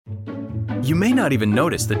You may not even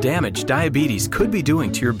notice the damage diabetes could be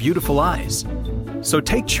doing to your beautiful eyes. So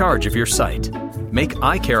take charge of your sight. Make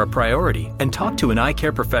eye care a priority and talk to an eye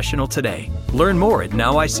care professional today. Learn more at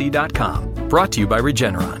nowic.com. Brought to you by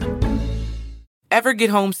Regeneron. Ever get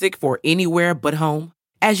homesick for anywhere but home?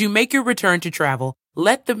 As you make your return to travel,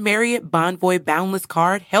 let the Marriott Bonvoy Boundless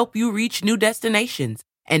Card help you reach new destinations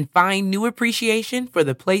and find new appreciation for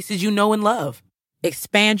the places you know and love.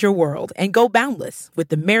 Expand your world and go boundless with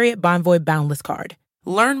the Marriott Bonvoy Boundless Card.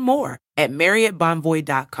 Learn more at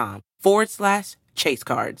marriottbonvoy.com/Chase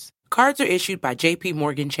Cards. Cards are issued by J.P.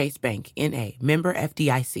 Morgan Chase Bank, N.A., member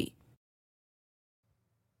FDIC.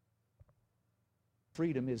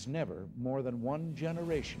 Freedom is never more than one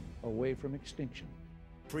generation away from extinction.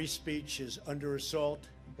 Free speech is under assault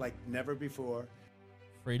like never before.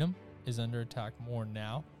 Freedom is under attack more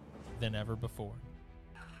now than ever before.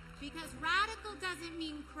 Because radical doesn't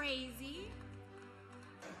mean crazy.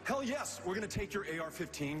 Hell yes, we're gonna take your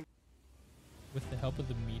AR-15. With the help of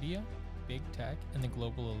the media, big tech, and the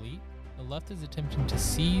global elite, the left is attempting to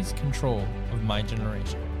seize control of my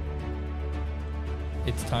generation.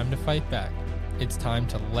 It's time to fight back. It's time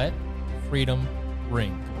to let freedom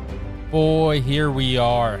ring. Boy, here we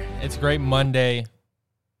are. It's a great Monday,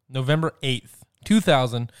 November 8th,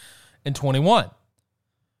 2021.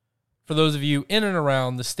 For those of you in and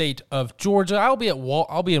around the state of Georgia, I'll be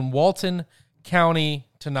in Walton County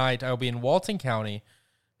tonight. I'll be in Walton County,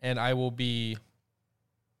 and I will be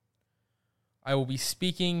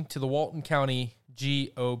speaking to the Walton County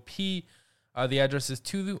GOP. The address is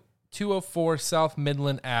 204 South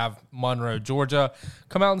Midland Ave, Monroe, Georgia.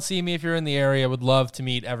 Come out and see me if you're in the area. Would love to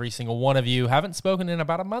meet every single one of you. Haven't spoken in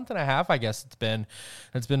about a month and a half, I guess it's been.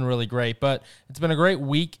 It's been really great, but it's been a great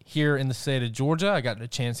week here in the state of Georgia. I got a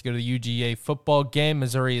chance to go to the UGA football game.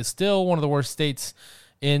 Missouri is still one of the worst states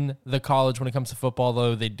in the college when it comes to football,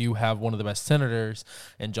 though they do have one of the best senators,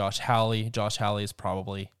 and Josh Hawley. Josh Hawley is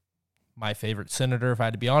probably my favorite senator, if I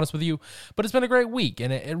had to be honest with you. But it's been a great week,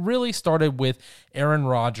 and it really started with Aaron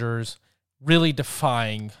Rodgers really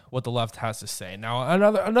defying what the left has to say. Now,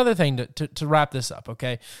 another thing to wrap this up,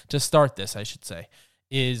 okay, to start this, I should say,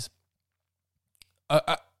 is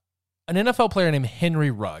an NFL player named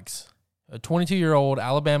Henry Ruggs, a 22-year-old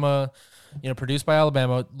Alabama, produced by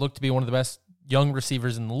Alabama, looked to be one of the best young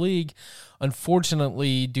receivers in the league.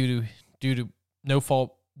 Unfortunately, due to no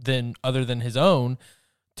fault other than his own,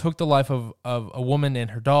 took the life of a woman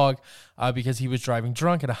and her dog because he was driving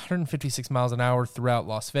drunk at 156 miles an hour throughout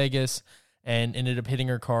Las Vegas and ended up hitting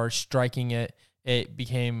her car, striking it. It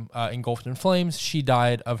became engulfed in flames. She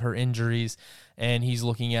died of her injuries, and he's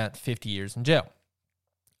looking at 50 years in jail.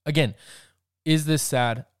 Again, is this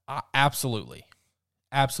sad? Absolutely.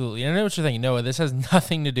 Absolutely. And I know what you're thinking. Noah, this has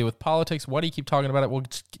nothing to do with politics. Why do you keep talking about it? Well,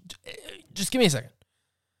 just give me a second.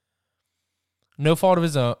 No fault of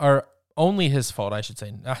his own, or only his fault, I should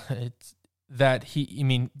say. It's that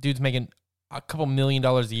dude's making a couple $1 million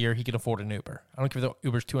a year. He can afford an Uber. I don't care if the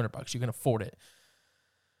Uber's $200. You can afford it.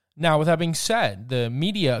 Now, with that being said, the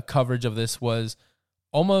media coverage of this was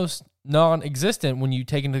almost non-existent when you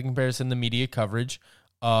take into comparison the media coverage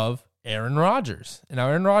of Aaron Rodgers. And now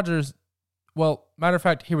Aaron Rodgers, well, matter of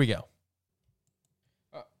fact, here we go.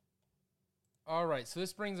 All right, so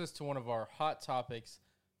this brings us to one of our hot topics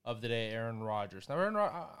of the day, Aaron Rodgers.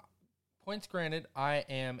 Now, points granted, I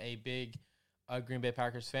am a big Green Bay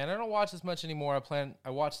Packers fan. I don't watch as much anymore.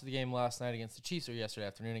 I watched the game last night against the Chiefs, or yesterday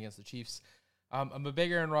afternoon against the Chiefs. I'm a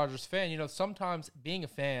big Aaron Rodgers fan. Sometimes being a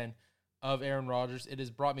fan of Aaron Rodgers, it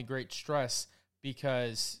has brought me great stress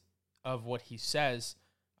because of what he says,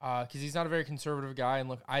 because he's not a very conservative guy. And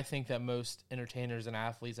look, I think that most entertainers and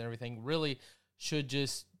athletes and everything really should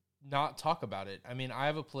just not talk about it. I mean, I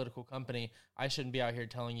have a political company. I shouldn't be out here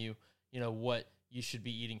telling you, what you should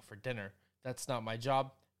be eating for dinner. That's not my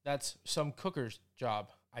job. That's some cooker's job,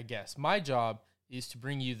 I guess. My job is to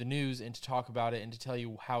bring you the news and to talk about it and to tell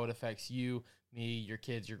you how it affects you, me, your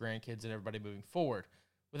kids, your grandkids, and everybody moving forward.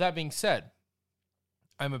 With that being said,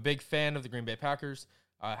 I'm a big fan of the Green Bay Packers.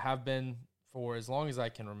 I have been for as long as I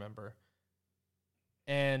can remember.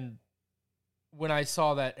 And when I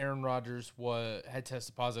saw that Aaron Rodgers had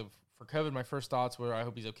tested positive for COVID, my first thoughts were, I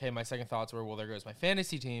hope he's okay. My second thoughts were, well, there goes my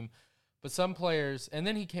fantasy team. But some players, and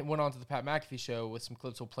then he went on to the Pat McAfee show with some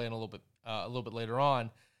clips we'll play in a little bit later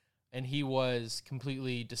on, and he was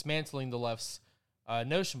completely dismantling the left's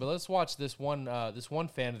notion. But let's watch this one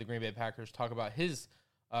fan of the Green Bay Packers talk about his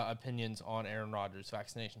opinions on Aaron Rodgers'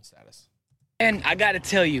 vaccination status. And I gotta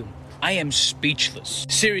tell you, I am speechless.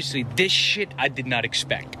 Seriously, this shit I did not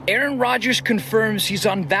expect. Aaron Rodgers confirms he's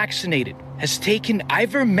unvaccinated, has taken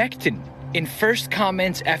ivermectin in first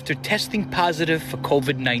comments after testing positive for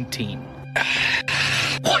COVID-19.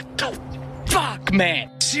 fuck,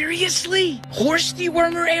 man. Seriously? Horse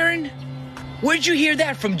dewormer, Aaron? Where'd you hear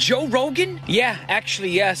that? From Joe Rogan? Yeah,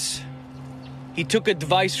 actually, yes. He took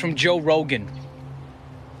advice from Joe Rogan.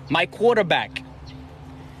 My quarterback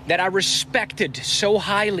that I respected so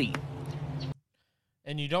highly.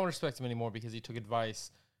 And you don't respect him anymore because he took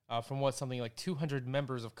advice from what something like 200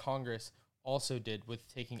 members of Congress also did with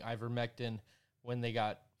taking ivermectin when they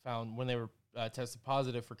were tested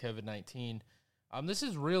positive for COVID-19. This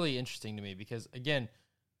is really interesting to me because, again,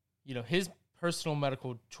 his personal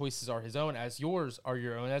medical choices are his own, as yours are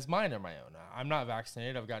your own, as mine are my own. I'm not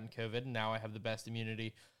vaccinated. I've gotten COVID, and now I have the best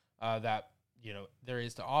immunity that there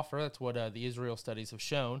is to offer. That's what the Israel studies have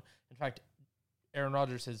shown. In fact, Aaron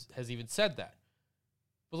Rodgers has even said that.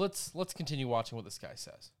 But let's continue watching what this guy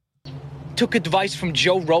says. Took advice from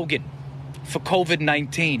Joe Rogan for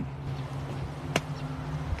COVID-19.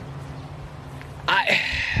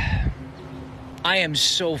 I am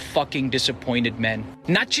so fucking disappointed, man.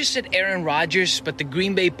 Not just at Aaron Rodgers, but the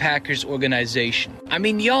Green Bay Packers organization. I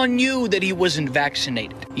mean, y'all knew that he wasn't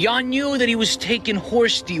vaccinated. Y'all knew that he was taking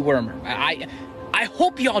horse dewormer. I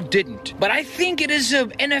hope y'all didn't, but I think it is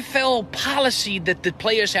an NFL policy that the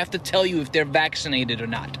players have to tell you if they're vaccinated or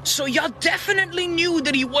not. So y'all definitely knew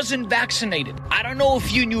that he wasn't vaccinated. I don't know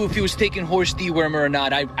if you knew if he was taking horse dewormer or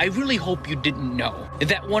not. I really hope you didn't know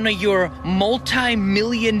that one of your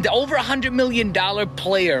multi-million, over $100 million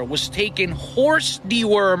player was taking horse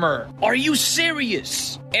dewormer. Are you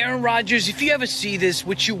serious? Aaron Rodgers, if you ever see this,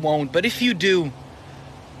 which you won't, but if you do,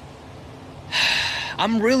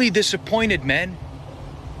 I'm really disappointed, man.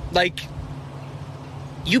 Like,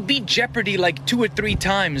 you beat Jeopardy like 2 or 3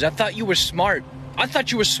 times. I thought you were smart. I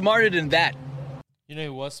thought you were smarter than that. You know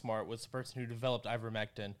who was smart was the person who developed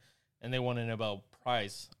ivermectin, and they won a Nobel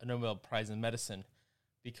Prize in medicine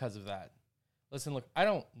because of that. Listen, look, I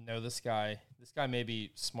don't know this guy. This guy may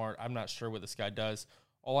be smart. I'm not sure what this guy does.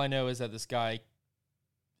 All I know is that this guy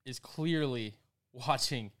is clearly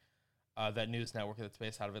watching that news network that's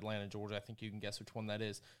based out of Atlanta, Georgia. I think you can guess which one that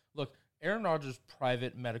is. Look, Aaron Rodgers'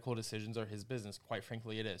 private medical decisions are his business. Quite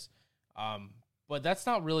frankly, it is. But that's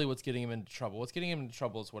not really what's getting him into trouble. What's getting him into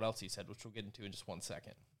trouble is what else he said, which we'll get into in just one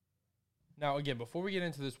second. Now, again, before we get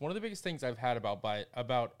into this, one of the biggest things I've had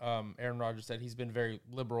about Aaron Rodgers is that he's been very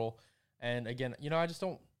liberal. And again, I just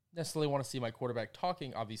don't necessarily want to see my quarterback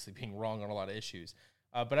talking, obviously being wrong on a lot of issues.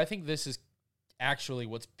 But I think this is actually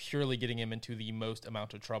what's purely getting him into the most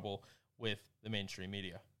amount of trouble with the mainstream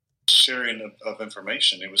media. Sharing of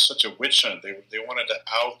information. It was such a witch hunt. They wanted to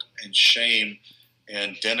out and shame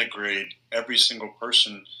and denigrate every single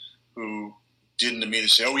person who didn't immediately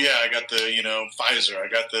say, oh yeah, I got the, Pfizer, I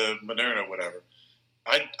got the Moderna, whatever.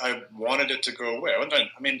 I wanted it to go away.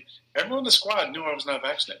 Everyone in the squad knew I was not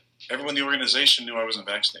vaccinated. Everyone in the organization knew I wasn't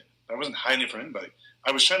vaccinated. I wasn't hiding it from anybody.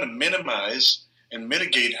 I was trying to minimize and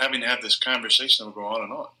mitigate having to have this conversation that would go on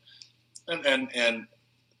and on. And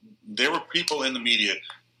there were people in the media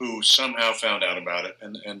who somehow found out about it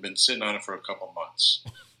and been sitting on it for a couple months.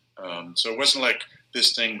 So it wasn't like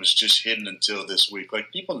this thing was just hidden until this week.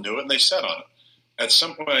 Like, people knew it and they sat on it. At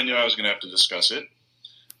some point I knew I was going to have to discuss it.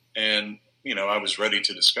 And, I was ready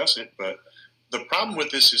to discuss it. But the problem with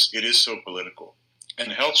this is it is so political.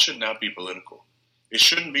 And health should not be political. It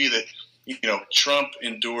shouldn't be that, Trump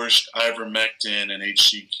endorsed ivermectin and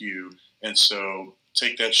HCQ, and so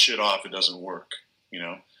take that shit off, it doesn't work,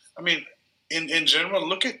 In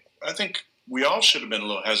general, I think we all should have been a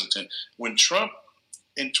little hesitant. When Trump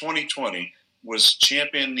in 2020 was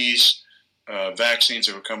championing these vaccines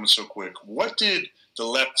that were coming so quick, what did the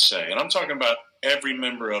left say? And I'm talking about every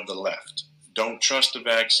member of the left. Don't trust the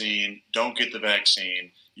vaccine. Don't get the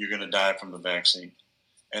vaccine. You're going to die from the vaccine.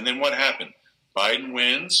 And then what happened? Biden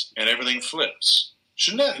wins and everything flips.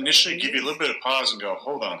 Shouldn't that initially give you a little bit of pause and go,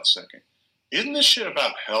 hold on a second. Isn't this shit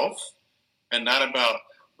about health and not about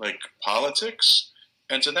politics?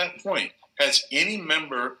 And to that point, has any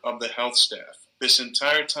member of the health staff this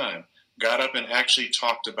entire time got up and actually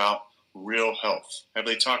talked about real health? Have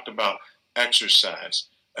they talked about exercise,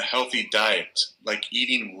 a healthy diet, like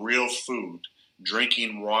eating real food,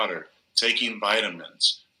 drinking water, taking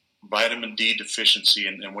vitamins, vitamin D deficiency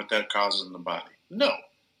and what that causes in the body? No,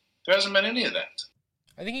 there hasn't been any of that.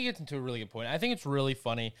 I think he gets into a really good point. I think it's really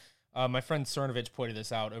funny. My friend Cernovich pointed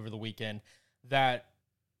this out over the weekend, that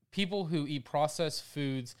people who eat processed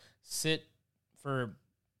foods sit for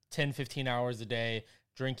 10, 15 hours a day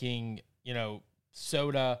drinking,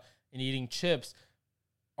 soda and eating chips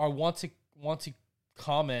want to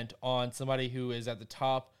comment on somebody who is at the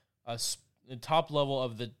top level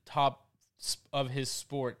of the top of his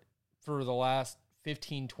sport for the last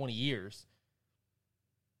 15, 20 years.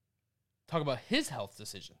 Talk about his health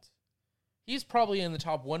decisions. He's probably in the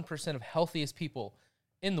top 1% of healthiest people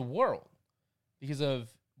in the world because of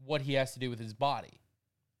what he has to do with his body.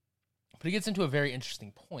 But he gets into a very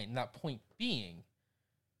interesting point, and that point being,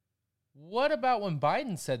 what about when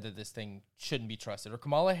Biden said that this thing shouldn't be trusted, or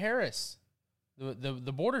Kamala Harris,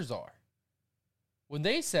 the border czar? When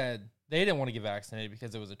they said they didn't want to get vaccinated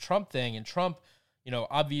because it was a Trump thing, and Trump,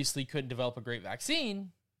 obviously couldn't develop a great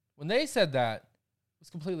vaccine, when they said that, it was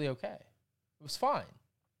completely okay. It was fine.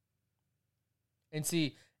 And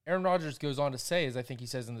see, Aaron Rodgers goes on to say, as I think he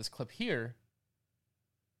says in this clip here,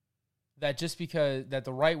 that just because that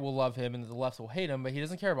the right will love him and that the left will hate him, but he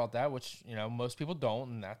doesn't care about that, which, most people don't,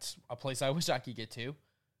 and that's a place I wish I could get to.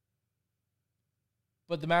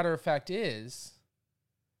 But the matter of fact is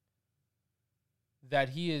that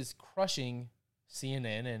he is crushing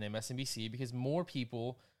CNN and MSNBC because more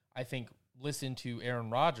people, I think, listen to Aaron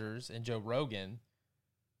Rodgers and Joe Rogan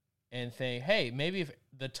and think, hey, maybe if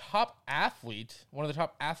the top athlete, one of the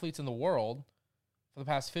top athletes in the world for the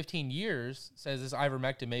past 15 years says this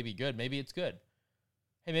ivermectin may be good, maybe it's good.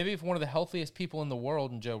 Hey, maybe if one of the healthiest people in the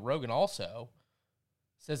world, and Joe Rogan also,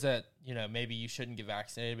 says that, maybe you shouldn't get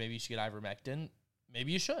vaccinated, maybe you should get ivermectin,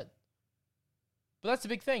 maybe you should. But that's the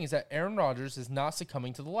big thing, is that Aaron Rodgers is not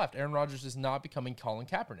succumbing to the left. Aaron Rodgers is not becoming Colin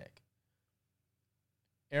Kaepernick.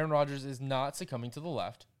 Aaron Rodgers is not succumbing to the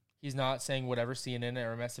left. He's not saying whatever CNN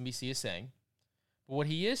or MSNBC is saying. But what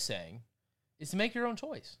he is saying is to make your own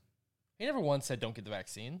choice. He never once said don't get the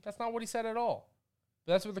vaccine. That's not what he said at all.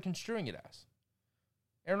 But that's what they're construing it as.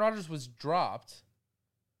 Aaron Rodgers was dropped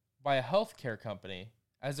by a healthcare company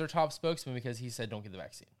as their top spokesman because he said don't get the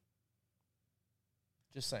vaccine.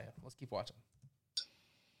 Just saying. Let's keep watching.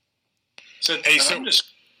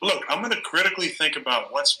 I'm going to critically think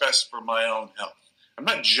about what's best for my own health. I'm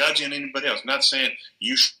not judging anybody else. I'm not saying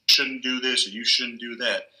you shouldn't do this or you shouldn't do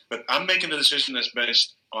that. But I'm making a decision that's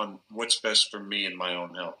based on what's best for me and my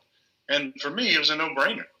own health. And for me, it was a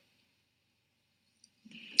no-brainer.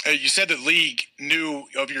 You said the league knew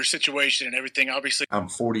of your situation and everything. Obviously, I'm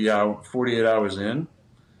 48 hours in,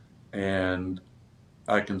 and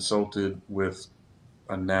I consulted with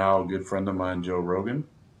a now good friend of mine, Joe Rogan,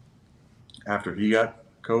 after he got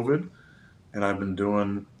COVID, and I've been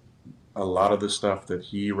doing a lot of the stuff that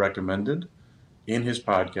he recommended in his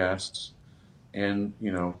podcasts and,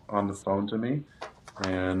 on the phone to me.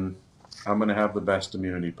 And I'm going to have the best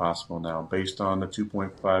immunity possible now based on the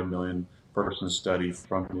 2.5 million person study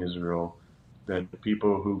from Israel that the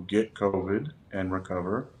people who get COVID and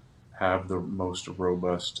recover have the most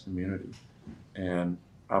robust immunity. And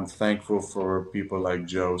I'm thankful for people like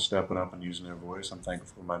Joe stepping up and using their voice. I'm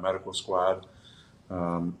thankful for my medical squad.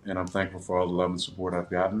 And I'm thankful for all the love and support I've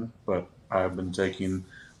gotten. But I've been taking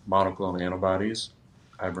monoclonal antibodies,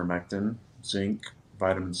 ivermectin, zinc,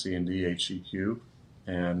 vitamin C and D, HCQ,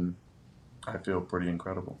 and I feel pretty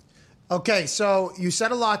incredible. Okay, so you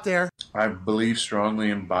said a lot there. I believe strongly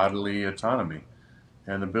in bodily autonomy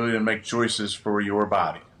and the ability to make choices for your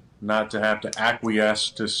body, not to have to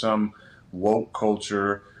acquiesce to some woke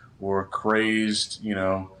culture or crazed,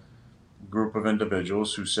 group of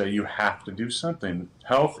individuals who say you have to do something.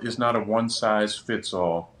 Health is not a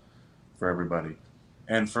one-size-fits-all for everybody.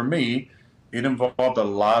 And for me, it involved a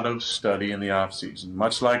lot of study in the off-season,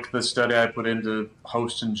 much like the study I put into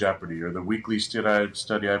hosting Jeopardy or the weekly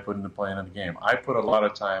study I put into playing in the game. I put a lot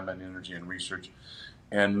of time and energy and research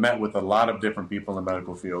and met with a lot of different people in the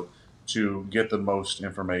medical field to get the most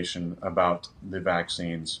information about the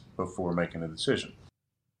vaccines before making a decision.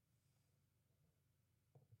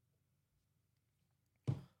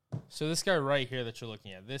 So this guy right here that you're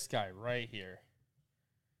looking at, this guy right here,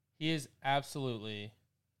 he is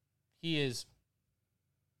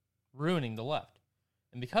ruining the left.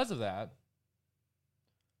 And because of that,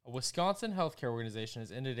 a Wisconsin healthcare organization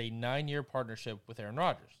has ended a 9-year partnership with Aaron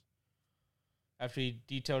Rodgers after he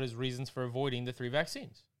detailed his reasons for avoiding the 3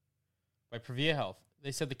 vaccines. By Previa Health,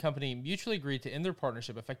 they said the company mutually agreed to end their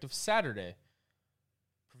partnership effective Saturday.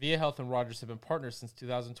 Previa Health and Rodgers have been partners since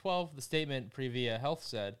 2012. The statement, Previa Health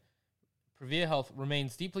said, Previa Health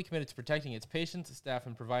remains deeply committed to protecting its patients, staff,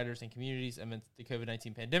 and providers and communities amidst the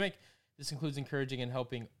COVID-19 pandemic. This includes encouraging and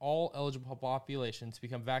helping all eligible populations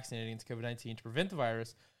become vaccinated against COVID-19 to prevent the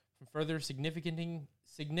virus from further significantly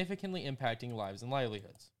impacting lives and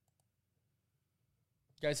livelihoods.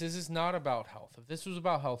 Guys, this is not about health. If this was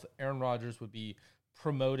about health, Aaron Rodgers would be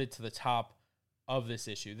promoted to the top of this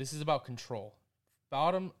issue. This is about control.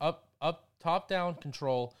 Bottom up, top-down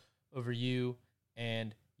control over you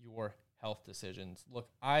and your health decisions. Look,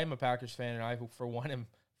 I'm a Packers fan, and I, for one, am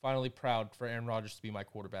finally proud for Aaron Rodgers to be my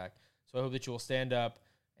quarterback. So I hope that you will stand up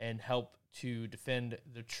and help to defend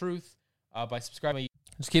the truth by subscribing.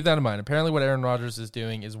 Just keep that in mind. Apparently what Aaron Rodgers is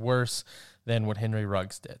doing is worse than what Henry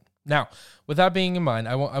Ruggs did. Now, with that being in mind,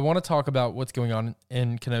 I want to talk about what's going on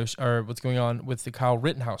in Kenosha, or what's going on with the Kyle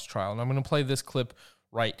Rittenhouse trial, and I'm going to play this clip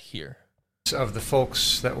right here. Of the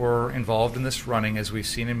folks that were involved in this running, as we've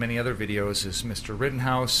seen in many other videos, is Mr.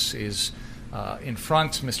 Rittenhouse is in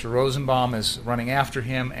front, Mr. Rosenbaum is running after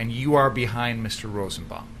him, and you are behind Mr.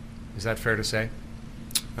 Rosenbaum. Is that fair to say?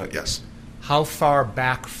 Yes. How far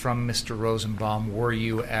back from Mr. Rosenbaum were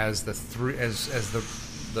you as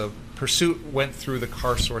the pursuit went through the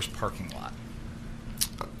Car Source parking lot?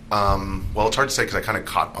 Well, it's hard to say because I kind of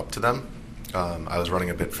caught up to them. I was running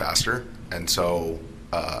a bit faster, and so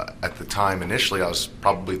at the time initially I was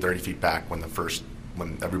probably 30 feet back when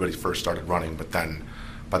everybody first started running, but then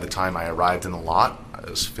by the time I arrived in the lot, I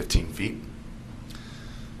was 15 feet.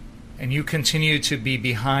 And you continued to be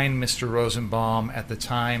behind Mr. Rosenbaum at the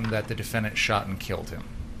time that the defendant shot and killed him,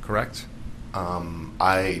 correct?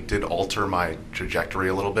 I did alter my trajectory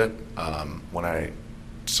a little bit when I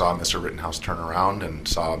saw Mr. Rittenhouse turn around and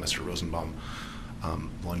saw Mr. Rosenbaum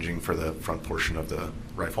lunging for the front portion of the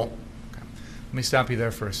rifle. Okay. Let me stop you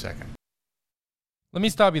there for a second. Let me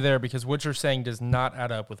stop you there because what you're saying does not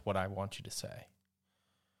add up with what I want you to say.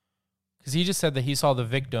 Because he just said that he saw the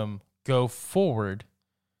victim go forward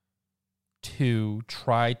to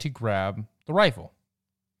try to grab the rifle.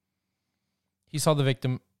 He saw the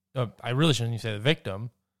victim. I really shouldn't even say the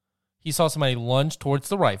victim. He saw somebody lunge towards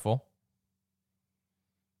the rifle.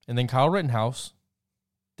 And then Kyle Rittenhouse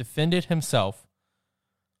defended himself,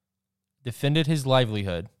 defended his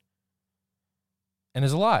livelihood, and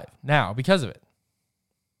is alive now because of it.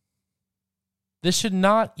 This should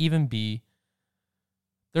not even be.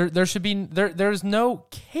 There's no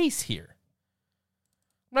case here.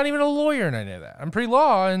 I'm not even a lawyer, and I know that. I'm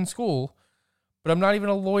pre-law in school, but I'm not even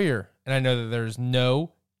a lawyer, and I know that there's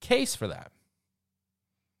no case for that.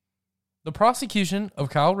 The prosecution of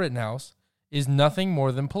Kyle Rittenhouse is nothing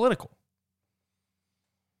more than political.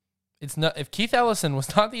 It's not. If Keith Ellison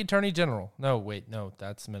was not the attorney general, no,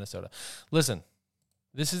 that's Minnesota. Listen,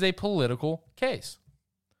 this is a political case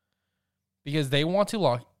because they want to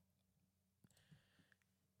lock.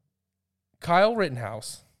 Kyle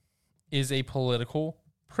Rittenhouse is a political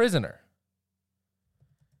prisoner.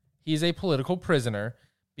 He's a political prisoner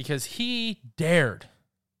because he dared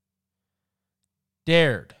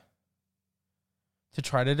to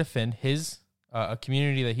try to defend his a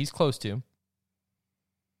community that he's close to,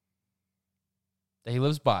 that he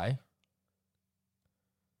lives by.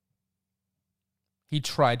 He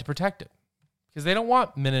tried to protect it because they don't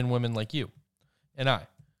want men and women like you and I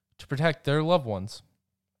to protect their loved ones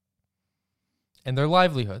and their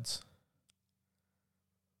livelihoods.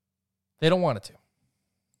 They don't want it to.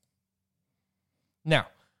 Now,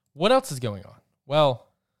 what else is going on? Well,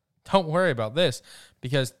 don't worry about this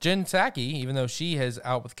because Jen Psaki, even though she is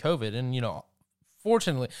out with COVID, and,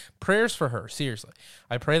 fortunately, prayers for her, seriously.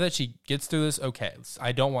 I pray that she gets through this okay.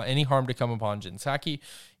 I don't want any harm to come upon Jen Psaki.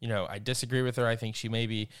 I disagree with her. I think she may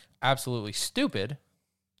be absolutely stupid,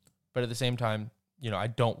 but at the same time, I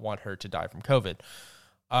don't want her to die from COVID.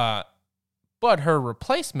 But her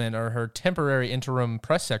replacement, or her temporary interim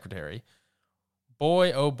press secretary,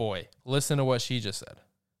 boy, oh boy, listen to what she just said.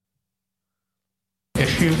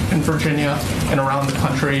 Issue in Virginia and around the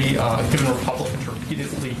country, given Republicans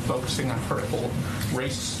repeatedly focusing on critical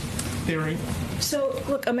race theory? So,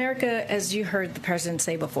 look, America, as you heard the president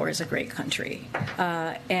say before, is a great country.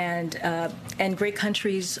 And great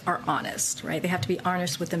countries are honest, right? They have to be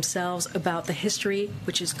honest with themselves about the history,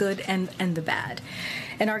 which is good, and the bad.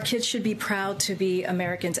 And our kids should be proud to be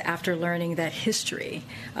Americans after learning that history.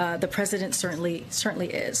 The president certainly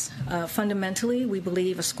is. Fundamentally, we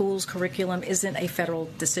believe a school's curriculum isn't a federal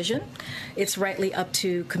decision. It's rightly up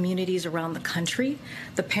to communities around the country,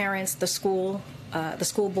 the parents, the school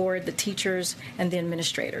board, the teachers, and the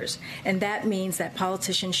administrators. And that means that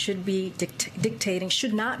politicians should be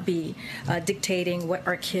should not be dictating what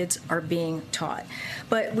our kids are being taught.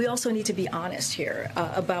 But we also need to be honest here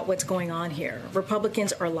about what's going on here.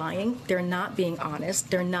 Republicans are lying. They're not being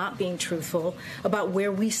honest. They're not being truthful about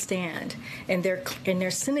where we stand. And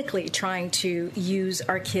they're cynically trying to use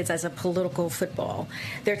our kids as a political football.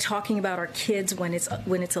 They're talking about our kids when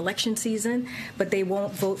it's election season, but they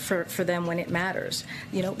won't vote for them when it matters.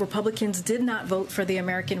 Republicans did not vote for the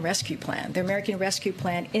American Rescue Plan. The American Rescue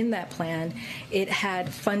Plan, in that plan, it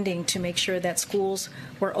had funding to make sure that schools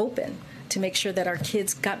were open, to make sure that our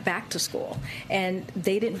kids got back to school. And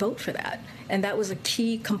they didn't vote for that. And that was a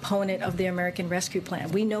key component of the American Rescue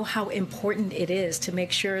Plan. We know how important it is to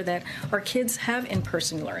make sure that our kids have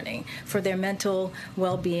in-person learning for their mental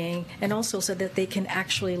well-being and also so that they can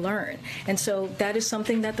actually learn. And so that is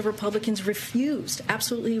something that the Republicans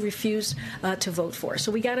absolutely refused to vote for.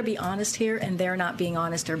 So we got to be honest here, and they're not being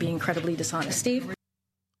honest. They're being incredibly dishonest. Steve?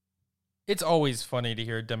 It's always funny to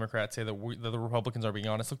hear Democrats say that the Republicans are being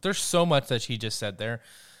honest. Look, there's so much that she just said there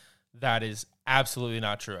that is absolutely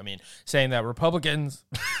not true. I mean, saying that Republicans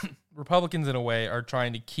in a way are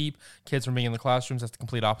trying to keep kids from being in the classrooms, that's the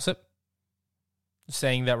complete opposite.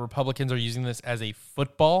 Saying that Republicans are using this as a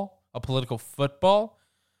political football.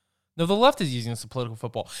 No, the left is using this as a political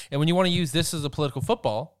football. And when you want to use this as a political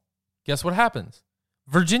football, guess what happens?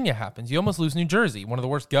 Virginia happens. You almost lose New Jersey. One of the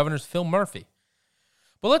worst governors, Phil Murphy.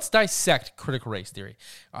 But let's dissect critical race theory.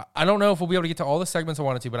 I don't know if we'll be able to get to all the segments I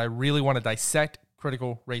wanted to, but I really want to dissect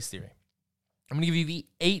critical race theory. I'm going to give you the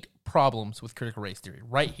 8 problems with critical race theory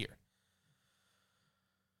right here.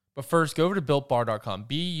 But first, go over to builtbar.com,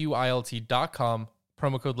 BUILT.com,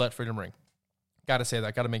 promo code LetFreedomRing. Got to say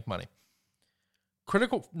that. Got to make money.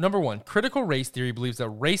 Number 1, critical race theory believes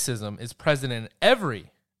that racism is present in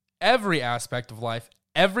every aspect of life,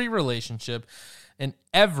 every relationship, and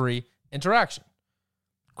every interaction.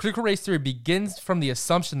 Critical race theory begins from the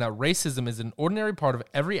assumption that racism is an ordinary part of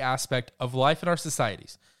every aspect of life in our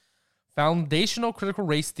societies. Foundational critical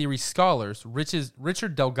race theory scholars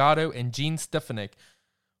Richard Delgado and Gene Stefanik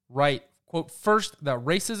write, quote, first, that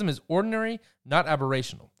racism is ordinary, not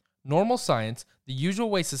aberrational. Normal science, the usual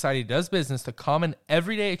way society does business, the common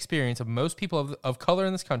everyday experience of most people of color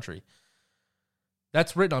in this country.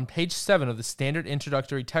 That's written on page 7 of the standard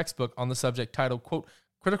introductory textbook on the subject titled, quote,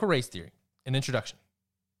 Critical Race Theory, an introduction.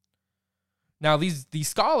 Now, these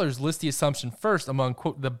scholars list the assumption first among,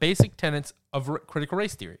 quote, the basic tenets of critical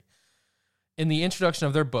race theory. In the introduction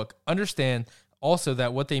of their book, understand also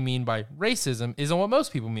that what they mean by racism isn't what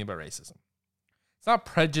most people mean by racism. It's not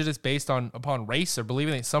prejudice based upon race or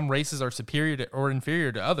believing that some races are superior or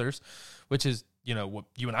inferior to others, which is, what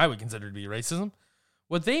you and I would consider to be racism.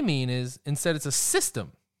 What they mean is, instead, it's a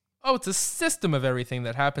system. Oh, it's a system of everything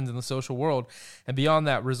that happens in the social world, and beyond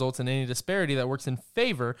that results in any disparity that works in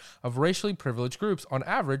favor of racially privileged groups on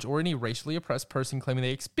average, or any racially oppressed person claiming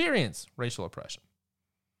they experience racial oppression.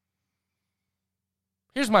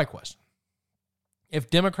 Here's my question.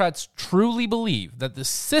 If Democrats truly believe that the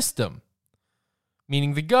system,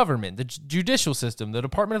 meaning the government, the judicial system, the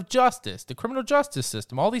Department of Justice, the criminal justice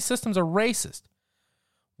system, all these systems are racist,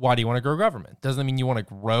 why do you want to grow government? Doesn't that mean you want to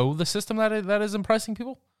grow the system that is oppressing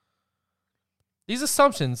people? These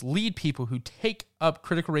assumptions lead people who take up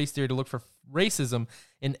critical race theory to look for racism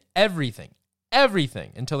in everything,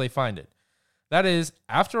 until they find it. That is,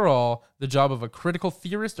 after all, the job of a critical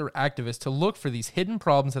theorist or activist to look for these hidden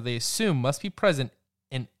problems that they assume must be present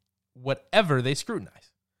in whatever they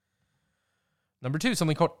scrutinize. Number 2,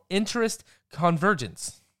 something called interest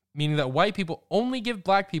convergence, meaning that white people only give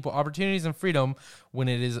black people opportunities and freedom when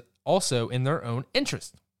it is also in their own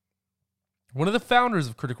interest. One of the founders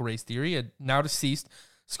of critical race theory, a now deceased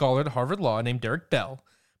scholar at Harvard Law named Derek Bell,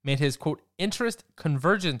 made his, quote, interest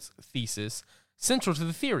convergence thesis central to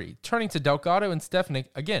the theory. Turning to Delgado and Stefanik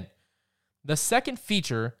again. The second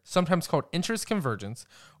feature, sometimes called interest convergence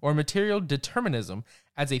or material determinism,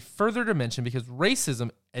 adds a further dimension because racism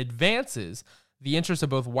advances the interests of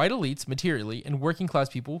both white elites materially and working class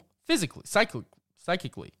people physically,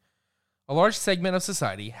 psychically. A large segment of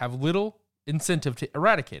society have little incentive to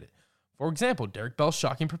eradicate it. For example, Derek Bell's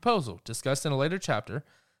shocking proposal, discussed in a later chapter,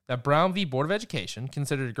 that Brown v. Board of Education,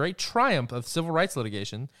 considered a great triumph of civil rights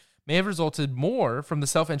litigation, may have resulted more from the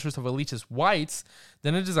self-interest of elitist whites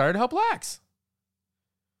than a desire to help blacks.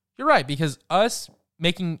 You're right, because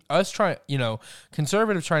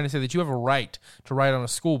conservatives trying to say that you have a right to ride on a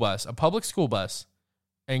school bus, a public school bus,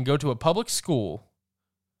 and go to a public school,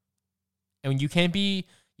 and you can't be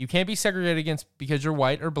segregated against because you're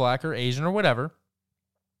white or black or Asian or whatever.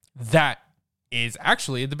 That is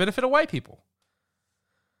actually the benefit of white people.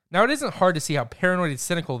 Now, it isn't hard to see how paranoid and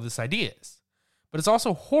cynical this idea is, but it's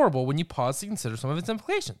also horrible when you pause to consider some of its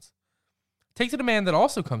implications. Take the demand that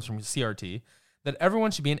also comes from CRT that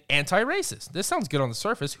everyone should be an anti-racist. This sounds good on the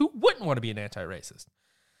surface. Who wouldn't want to be an anti-racist?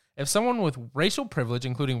 If someone with racial privilege,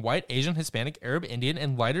 including white, Asian, Hispanic, Arab, Indian,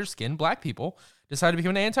 and lighter-skinned black people, decide to become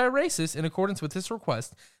an anti-racist in accordance with this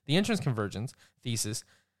request, the interest convergence thesis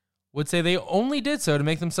would say they only did so to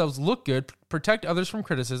make themselves look good, protect others from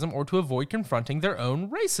criticism, or to avoid confronting their own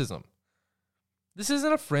racism. This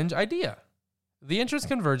isn't a fringe idea. The interest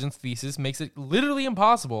convergence thesis makes it literally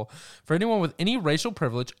impossible for anyone with any racial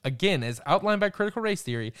privilege, again, as outlined by critical race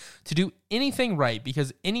theory, to do anything right,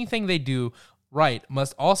 because anything they do right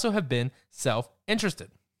must also have been self-interested.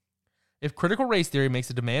 If critical race theory makes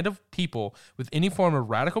a demand of people with any form of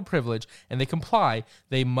radical privilege and they comply,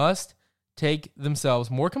 they must take themselves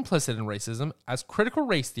more complicit in racism as critical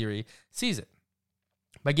race theory sees it.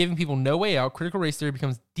 By giving people no way out, critical race theory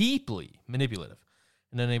becomes deeply manipulative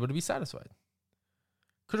and unable to be satisfied.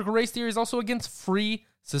 Critical race theory is also against free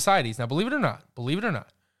societies. Now, believe it or not,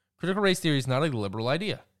 critical race theory is not a liberal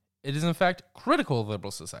idea. It is, in fact, critical of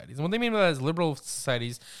liberal societies. And what they mean by that is liberal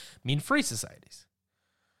societies mean free societies.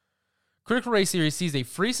 Critical race theory sees a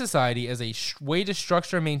free society as a way to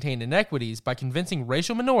structure and maintain inequities by convincing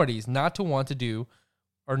racial minorities not to want to do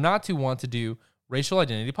racial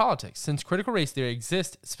identity politics. Since critical race theory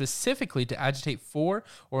exists specifically to agitate for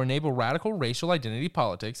or enable radical racial identity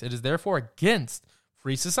politics, it is therefore against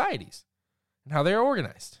free societies and how they are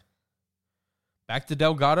organized. Back to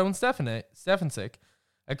Delgado and Stefancic,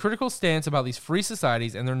 a critical stance about these free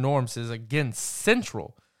societies and their norms is again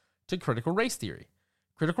central to critical race theory.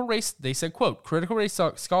 They said, quote, critical race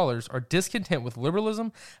scholars are discontent with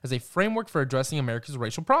liberalism as a framework for addressing America's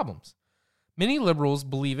racial problems. Many liberals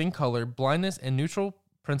believe in color, blindness, and neutral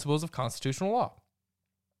principles of constitutional law.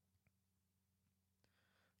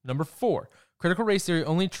 Number 4, critical race theory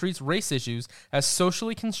only treats race issues as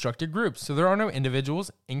socially constructed groups, so there are no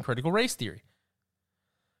individuals in critical race theory.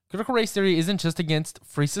 Critical race theory isn't just against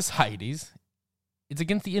free societies, it's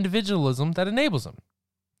against the individualism that enables them.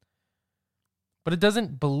 But it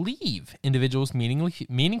doesn't believe individuals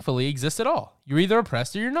meaningfully exist at all. You're either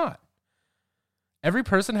oppressed or you're not. Every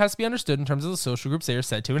person has to be understood in terms of the social groups they are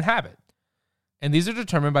said to inhabit. And these are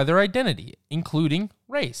determined by their identity, including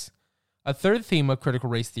race. A third theme of critical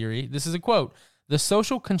race theory, this is a quote, the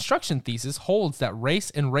social construction thesis holds that race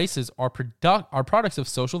and races are products of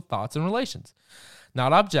social thoughts and relations,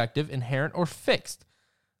 not objective, inherent, or fixed.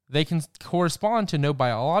 They can correspond to no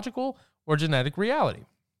biological or genetic reality.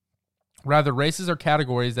 Rather, races are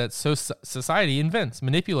categories that society invents,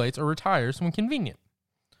 manipulates, or retires when convenient.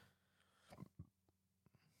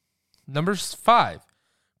 Number 5,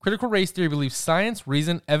 critical race theory believes science,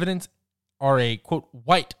 reason, evidence are a, quote,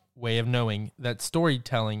 white way of knowing that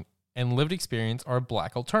storytelling and lived experience are a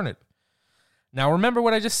black alternative. Now remember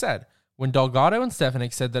what I just said. When Delgado and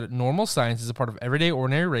Stefancic said that normal science is a part of everyday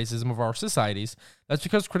ordinary racism of our societies, that's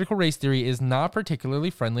because critical race theory is not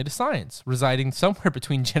particularly friendly to science, residing somewhere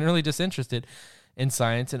between generally disinterested in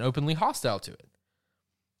science and openly hostile to it,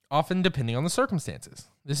 often depending on the circumstances.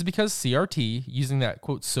 This is because CRT, using that,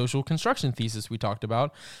 quote, social construction thesis we talked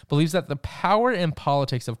about, believes that the power and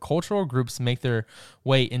politics of cultural groups make their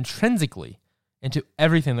way intrinsically into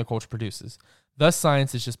everything the culture produces. Thus,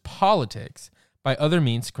 science is just politics by other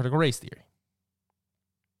means, critical race theory.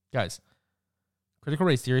 Guys, critical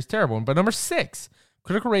race theory is terrible. But number 6,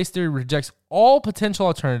 critical race theory rejects all potential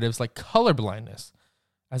alternatives like colorblindness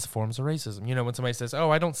as forms of racism. You know, when somebody says, oh,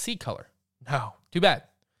 I don't see color. No, too bad.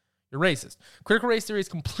 You're racist. Critical race theory is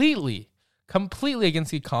completely against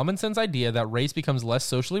the common sense idea that race becomes less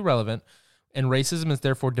socially relevant and racism is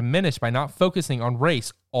therefore diminished by not focusing on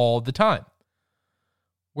race all the time.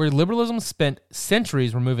 Where liberalism spent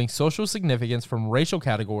centuries removing social significance from racial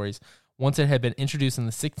categories once it had been introduced in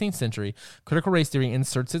the 16th century, critical race theory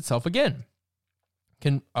inserts itself again,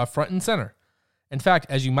 front and center. In fact,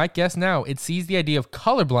 as you might guess now, it sees the idea of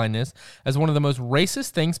colorblindness as one of the most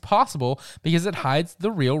racist things possible because it hides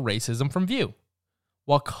the real racism from view.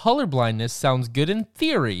 While colorblindness sounds good in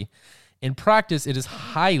theory, in practice it is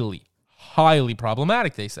highly, highly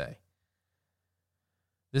problematic, they say.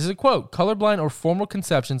 This is a quote, colorblind or formal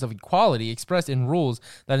conceptions of equality expressed in rules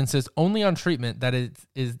that insist only on treatment that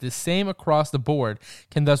is the same across the board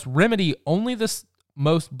can thus remedy only the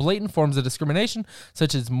most blatant forms of discrimination,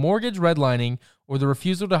 such as mortgage redlining or the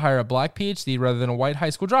refusal to hire a black PhD rather than a white high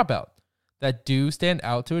school dropout, that do stand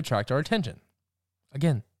out to attract our attention.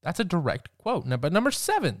 Again, that's a direct quote. Now, but number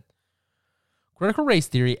 7, critical race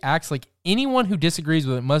theory acts like anyone who disagrees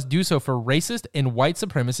with it must do so for racist and white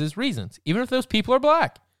supremacist reasons, even if those people are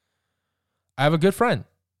black. I have a good friend,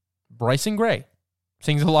 Bryson Gray,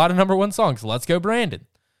 sings a lot of number 1 songs. Let's go, Brandon.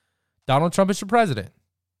 Donald Trump is your president.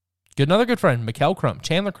 Another good friend, Mikhail Crump,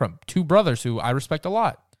 Chandler Crump, 2 brothers who I respect a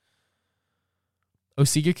lot.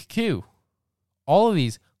 Osika Kaku. All of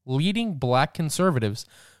these leading black conservatives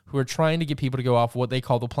who are trying to get people to go off what they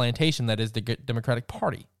call the plantation that is the Democratic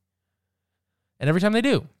Party. And every time they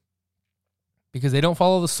do, because they don't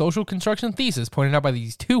follow the social construction thesis pointed out by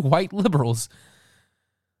these 2 white liberals,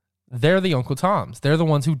 they're the Uncle Toms. They're the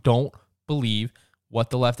ones who don't believe what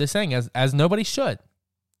the left is saying, as nobody should.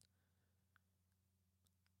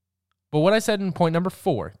 But what I said in point number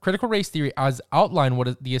 4, critical race theory has outlined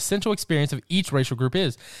what the essential experience of each racial group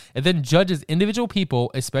is. It then judges individual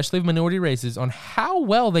people, especially of minority races, on how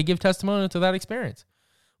well they give testimony to that experience.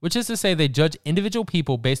 Which is to say, they judge individual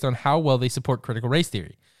people based on how well they support critical race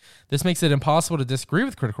theory. This makes it impossible to disagree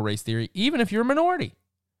with critical race theory, even if you're a minority.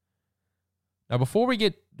 Now, before we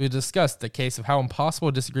get to discuss the case of how impossible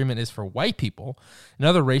a disagreement is for white people and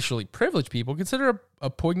other racially privileged people, consider a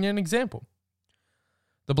poignant example.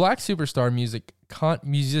 The black superstar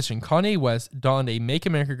musician Kanye West donned a Make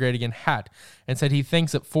America Great Again hat and said he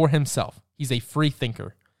thinks it for himself. He's a free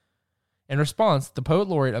thinker. In response, the poet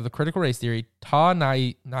laureate of the critical race theory,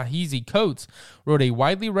 Ta-Nehisi Coates, wrote a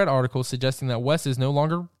widely read article suggesting that West is no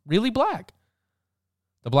longer really black.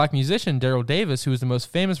 The black musician Daryl Davis, who is the most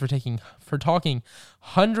famous for talking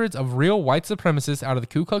hundreds of real white supremacists out of the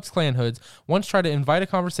Ku Klux Klan hoods, once tried to invite a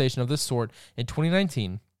conversation of this sort in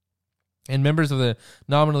 2019. And members of the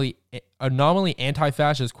nominally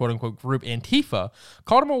anti-fascist quote-unquote group Antifa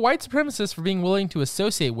called him a white supremacist for being willing to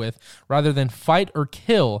associate with, rather than fight or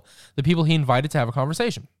kill, the people he invited to have a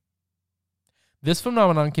conversation. This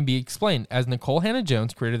phenomenon can be explained as Nicole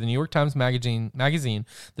Hannah-Jones, creator of the New York Times magazine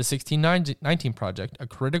The 1619 Project, a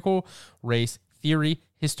critical race theory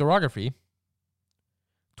historiography,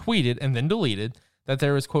 tweeted and then deleted that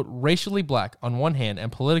there is, quote, racially black on one hand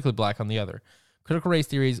and politically black on the other. Critical race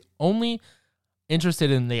theory is only interested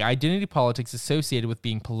in the identity politics associated with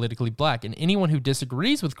being politically black, and anyone who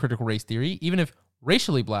disagrees with critical race theory, even if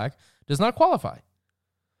racially black, does not qualify.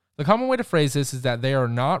 The common way to phrase this is that they are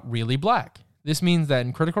not really black. This means that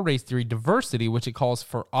in critical race theory, diversity, which it calls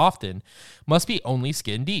for often, must be only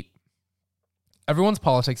skin deep. Everyone's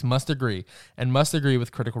politics must agree, and must agree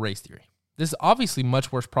with critical race theory. This is obviously a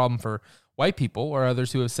much worse problem for white people or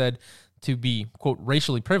others who have said to be, quote,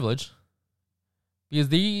 racially privileged,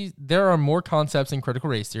 because there are more concepts in critical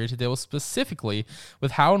race theory to deal specifically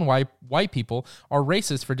with how and why white people are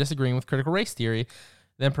racist for disagreeing with critical race theory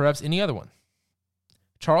than perhaps any other one.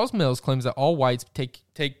 Charles Mills claims that all whites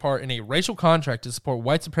take part in a racial contract to support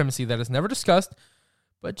white supremacy that is never discussed,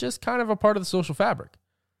 but just kind of a part of the social fabric.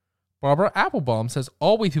 Barbara Applebaum says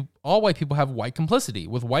all white people have white complicity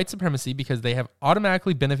with white supremacy because they have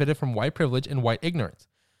automatically benefited from white privilege and white ignorance,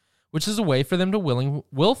 which is a way for them to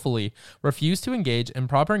willfully refuse to engage, and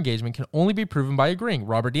proper engagement can only be proven by agreeing.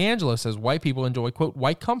 Robert DiAngelo says white people enjoy, quote,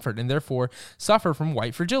 white comfort and therefore suffer from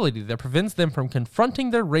white fragility that prevents them from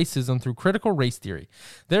confronting their racism through critical race theory.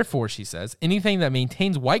 Therefore, she says, anything that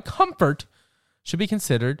maintains white comfort should be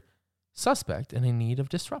considered suspect and in need of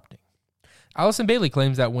disrupting. Allison Bailey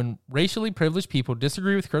claims that when racially privileged people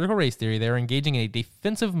disagree with critical race theory, they are engaging in a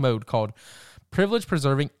defensive mode called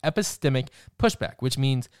privilege-preserving epistemic pushback, which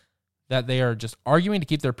means that they are just arguing to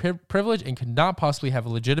keep their privilege and could not possibly have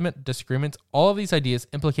legitimate disagreements. All of these ideas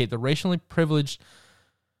implicate the racially privileged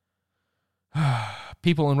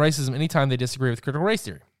people in racism anytime they disagree with critical race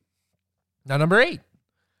theory. Now, number 8,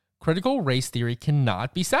 critical race theory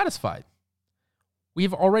cannot be satisfied. We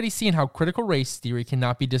have already seen how critical race theory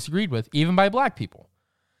cannot be disagreed with, even by black people.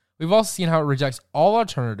 We've also seen how it rejects all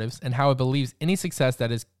alternatives and how it believes any success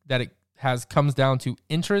that it has comes down to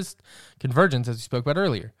interest convergence, as we spoke about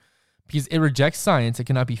earlier. Because it rejects science, it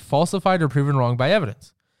cannot be falsified or proven wrong by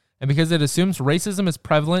evidence. And because it assumes racism is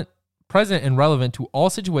present and relevant to all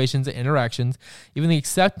situations and interactions, even the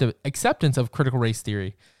acceptance of critical race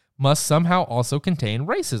theory must somehow also contain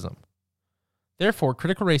racism. Therefore,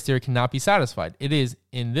 critical race theory cannot be satisfied. It is,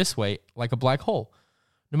 in this way, like a black hole.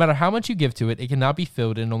 No matter how much you give to it, it cannot be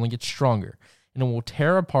filled and only gets stronger, and it will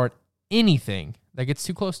tear apart anything that gets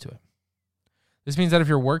too close to it. This means that if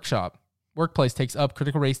your workplace takes up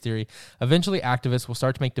critical race theory, eventually activists will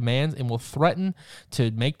start to make demands and will threaten to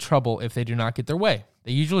make trouble if they do not get their way.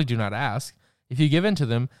 They usually do not ask. If you give in to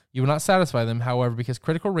them, you will not satisfy them, however, because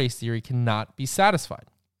critical race theory cannot be satisfied.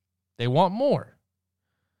 They want more.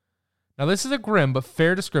 Now, this is a grim but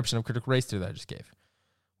fair description of critical race theory that I just gave.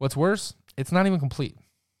 What's worse, it's not even complete.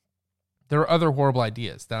 There are other horrible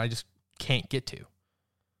ideas that I just can't get to.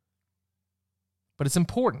 But it's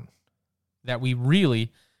important that we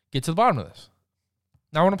really get to the bottom of this.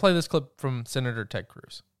 Now I want to play this clip from Senator Ted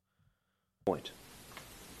Cruz. Point.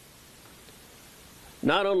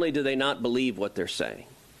 Not only do they not believe what they're saying,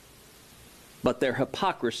 but their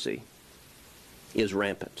hypocrisy is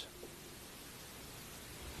rampant.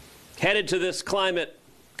 Headed to this climate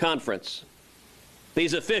conference,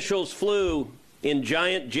 these officials flew in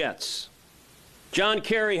giant jets. John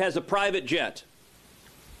Kerry has a private jet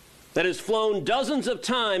that has flown dozens of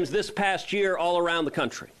times this past year all around the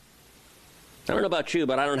country. I don't know about you,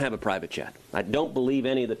 but I don't have a private jet. I don't believe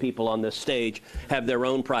any of the people on this stage have their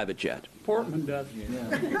own private jet. Portman does.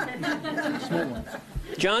 Yeah. Small one.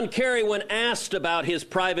 John Kerry, when asked about his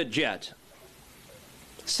private jet,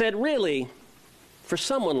 said, really, for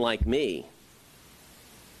someone like me,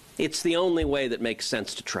 it's the only way that makes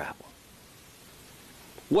sense to travel.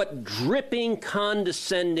 What dripping,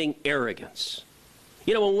 condescending arrogance.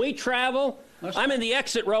 You know, when we travel, I'm in the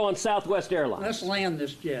exit row on Southwest Airlines. Let's land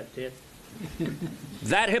this jet, Ted.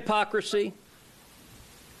 That hypocrisy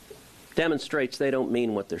demonstrates they don't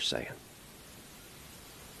mean what they're saying.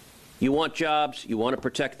 You want jobs, you want to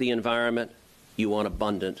protect the environment, you want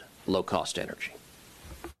abundant, low-cost energy.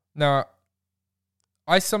 Now,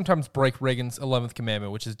 I sometimes break Reagan's 11th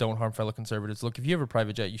commandment, which is don't harm fellow conservatives. Look, if you have a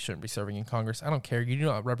private jet, you shouldn't be serving in Congress. I don't care. You do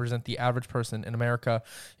not represent the average person in America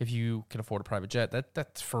if you can afford a private jet.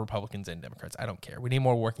 That's for Republicans and Democrats. I don't care. We need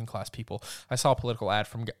more working class people. I saw a political ad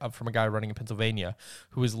from a guy running in Pennsylvania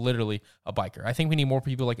who is literally a biker. I think we need more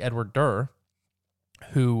people like Edward Durr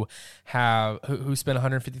who spent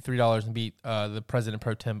 $153 and beat the president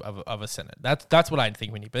pro tem of a Senate. That's what I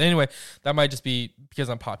think we need. But anyway, that might just be because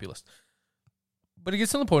I'm populist. But it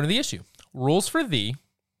gets to the point of the issue. Rules for thee,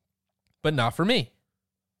 but not for me.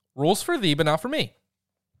 Rules for thee, but not for me.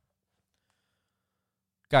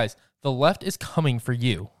 Guys, the left is coming for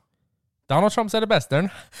you. Donald Trump said it best.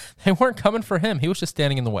 They weren't coming for him. He was just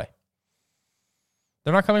standing in the way.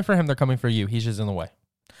 They're not coming for him. They're coming for you. He's just in the way.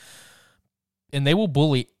 And they will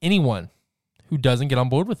bully anyone who doesn't get on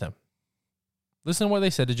board with them. Listen to what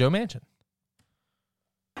they said to Joe Manchin.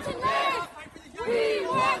 We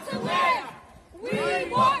want to live! We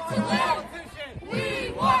want to live!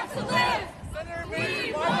 We want to live! We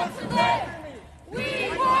want to live!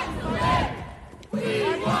 We want to live! We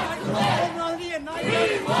want to live!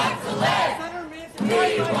 We want to live!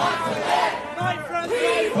 We want to live! My friends,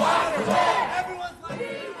 we want to live! Everyone's like, we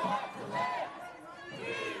want to live!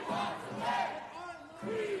 We want to live!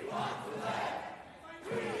 We want to live!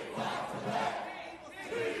 We want to live!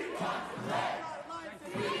 We want to live!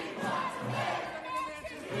 We want to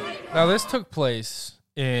live! Now, this took place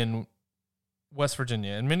in West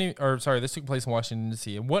Virginia, and this took place in Washington,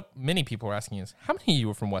 D.C. And what many people are asking is, how many of you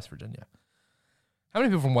are from West Virginia? How many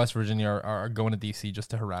people from West Virginia are going to D.C. just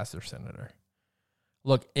to harass their senator?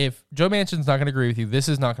 Look, if Joe Manchin's not going to agree with you, this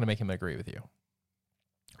is not going to make him agree with you.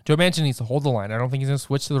 Joe Manchin needs to hold the line. I don't think he's going to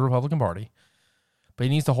switch to the Republican Party, but he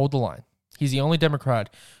needs to hold the line. He's the only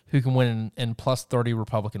Democrat who can win in plus 30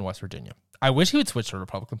 Republican West Virginia. I wish he would switch to the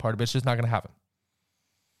Republican Party, but it's just not going to happen.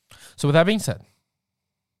 So with that being said,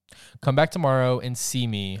 come back tomorrow and see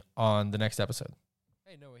me on the next episode.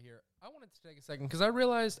 Hey, Noah here. I wanted to take a second because I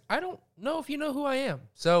realized I don't know if you know who I am.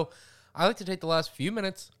 So I like to take the last few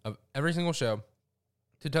minutes of every single show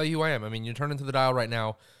to tell you who I am. I mean, you turn into the dial right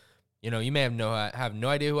now. You know, you may have no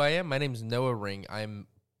idea who I am. My name is Noah Ring. I'm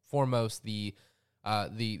foremost the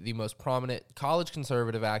most prominent college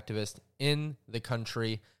conservative activist in the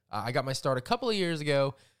country. I got my start a couple of years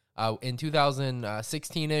ago. In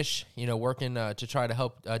 2016-ish, working to try to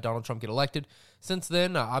help Donald Trump get elected. Since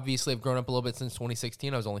then, obviously, I've grown up a little bit since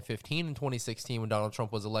 2016. I was only 15 in 2016 when Donald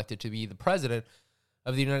Trump was elected to be the president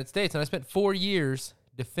of the United States. And I spent 4 years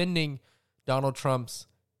defending Donald Trump's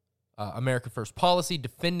America First policy,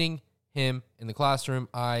 defending him in the classroom.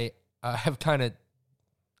 I have kind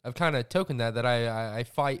of tokened that I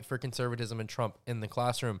fight for conservatism and Trump in the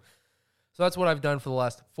classroom. So that's what I've done for the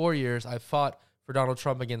last 4 years. I've fought for Donald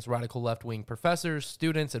Trump against radical left-wing professors,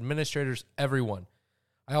 students, administrators, everyone.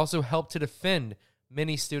 I also helped to defend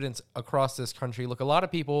many students across this country. Look, a lot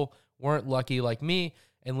of people weren't lucky like me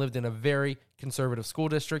and lived in a very conservative school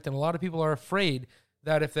district, and a lot of people are afraid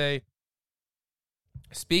that if they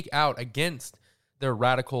speak out against their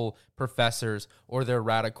radical professors or their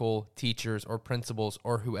radical teachers or principals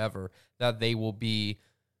or whoever, that they will be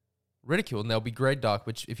ridiculed and they'll be grade docked,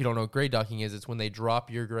 which if you don't know what grade docking is, it's when they drop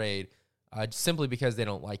your grade simply because they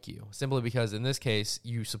don't like you. Simply because, in this case,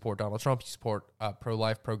 you support Donald Trump, you support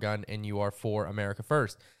pro-life, pro-gun, and you are for America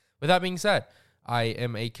First. With that being said, I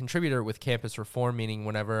am a contributor with Campus Reform, meaning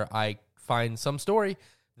whenever I find some story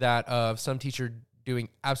that of some teacher doing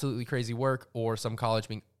absolutely crazy work or some college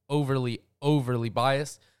being overly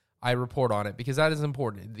biased, I report on it because that is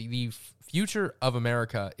important. The future of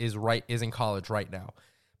America is in college right now.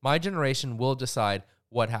 My generation will decide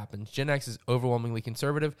what happens. Gen X is overwhelmingly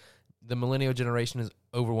conservative. The millennial generation is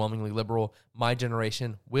overwhelmingly liberal. My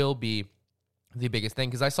generation will be the biggest thing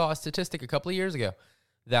because I saw a statistic a couple of years ago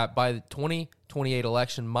that by the 2028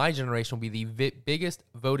 election, my generation will be the biggest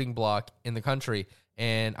voting bloc in the country.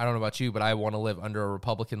 And I don't know about you, but I want to live under a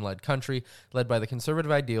Republican-led country led by the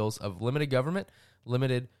conservative ideals of limited government,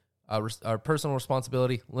 limited our personal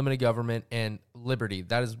responsibility, limited government, and liberty.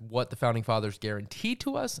 That is what the Founding Fathers guaranteed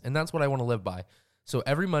to us, and that's what I want to live by. So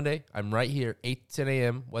every Monday, I'm right here, 8 to 10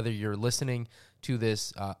 a.m., whether you're listening to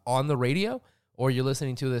this on the radio or you're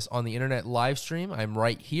listening to this on the internet live stream, I'm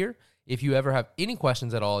right here. If you ever have any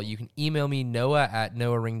questions at all, you can email me,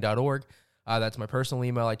 noah@noahring.org. That's my personal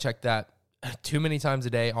email. I check that too many times a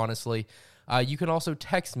day, honestly. You can also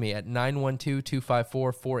text me at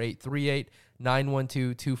 912-254-4838,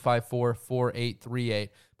 912-254-4838.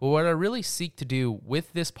 But what I really seek to do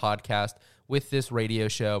with this podcast, with this radio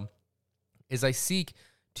show, is I seek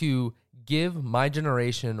to give my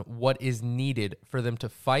generation what is needed for them to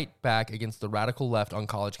fight back against the radical left on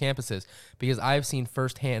college campuses, because I've seen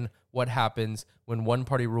firsthand what happens when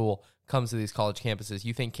one-party rule comes to these college campuses.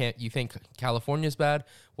 You think California's bad?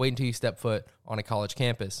 Wait until you step foot on a college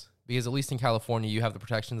campus, because at least in California, you have the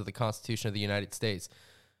protections of the Constitution of the United States.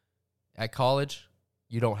 At college,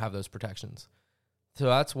 you don't have those protections. So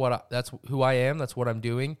that's who I am. That's what I'm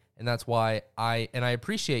doing, and that's why I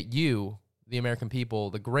appreciate you, the American people,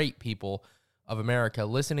 the great people of America,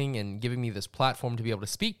 listening and giving me this platform to be able to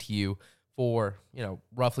speak to you for,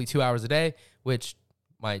 roughly 2 hours a day, which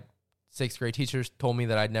my 6th grade teachers told me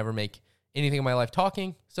that I'd never make anything in my life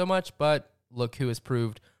talking so much, but look who has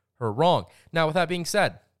proved her wrong. Now, with that being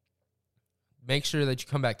said, make sure that you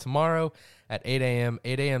come back tomorrow at 8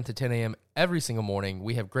 a.m. to 10 a.m. every single morning.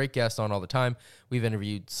 We have great guests on all the time. We've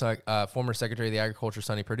interviewed former Secretary of the Agriculture,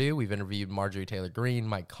 Sonny Perdue. We've interviewed Marjorie Taylor Greene,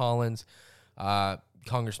 Mike Collins,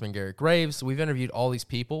 Congressman Garrett Graves. We've interviewed all these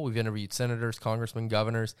people. We've interviewed senators, congressmen,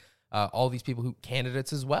 governors, all these people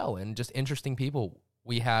candidates as well, and just interesting people.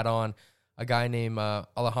 We had on a guy named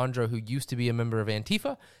Alejandro, who used to be a member of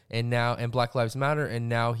Antifa and Black Lives Matter, and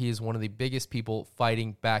now he is one of the biggest people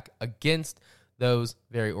fighting back against those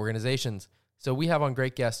very organizations. So we have on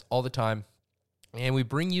great guests all the time, and we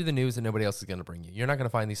bring you the news that nobody else is going to bring you. You're not going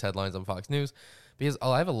to find these headlines on Fox News, because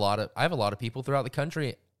I have a lot of people throughout the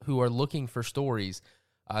country who are looking for stories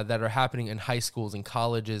that are happening in high schools and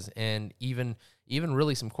colleges, and even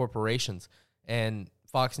really some corporations. And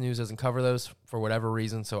Fox News doesn't cover those for whatever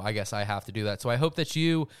reason, so I guess I have to do that. So I hope that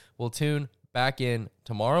you will tune back in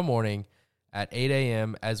tomorrow morning at 8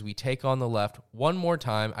 a.m. as we take on the left one more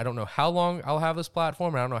time. I don't know how long I'll have this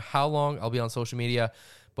platform. I don't know how long I'll be on social media,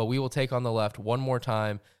 but we will take on the left one more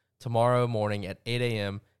time tomorrow morning at 8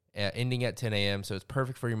 a.m., ending at 10 a.m., so it's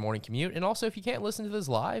perfect for your morning commute. And also, if you can't listen to this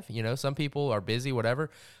live, some people are busy, whatever,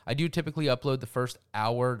 I do typically upload the first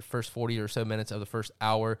 40 or so minutes of the first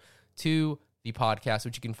hour to the podcast,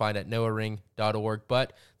 which you can find at noahring.org.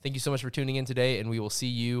 But thank you so much for tuning in today, and we will see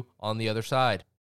you on the other side.